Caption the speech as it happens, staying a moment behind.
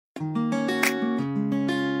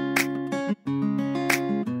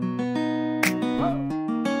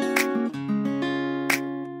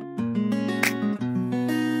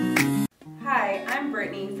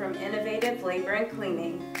and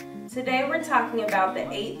cleaning. Today we're talking about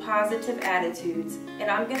the 8 positive attitudes, and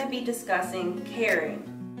I'm going to be discussing caring.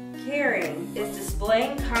 Caring is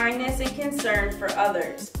displaying kindness and concern for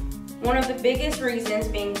others. One of the biggest reasons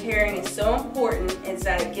being caring is so important is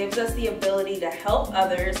that it gives us the ability to help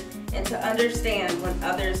others and to understand when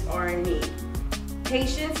others are in need.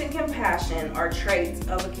 Patience and compassion are traits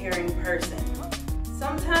of a caring person.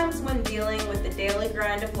 Sometimes when dealing with the daily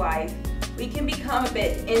grind of life, we can become a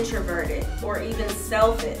bit introverted or even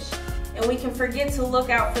selfish, and we can forget to look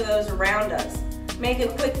out for those around us. Make a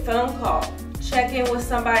quick phone call, check in with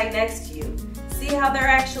somebody next to you, see how they're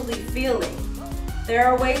actually feeling. There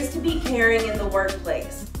are ways to be caring in the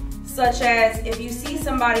workplace, such as if you see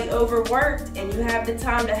somebody overworked and you have the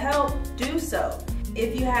time to help, do so.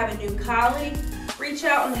 If you have a new colleague, reach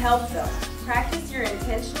out and help them. Practice your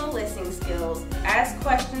intentional listening skills, ask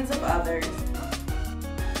questions of others.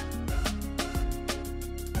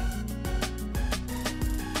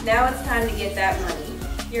 Now it's time to get that money.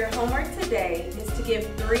 Your homework today is to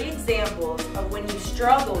give 3 examples of when you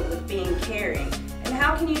struggled with being caring and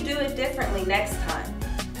how can you do it differently next time.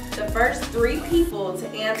 The first 3 people to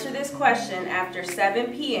answer this question after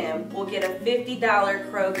 7 p.m. will get a $50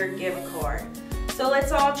 Kroger gift card. So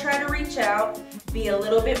let's all try to reach out, be a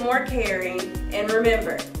little bit more caring, and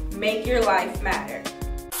remember, make your life matter.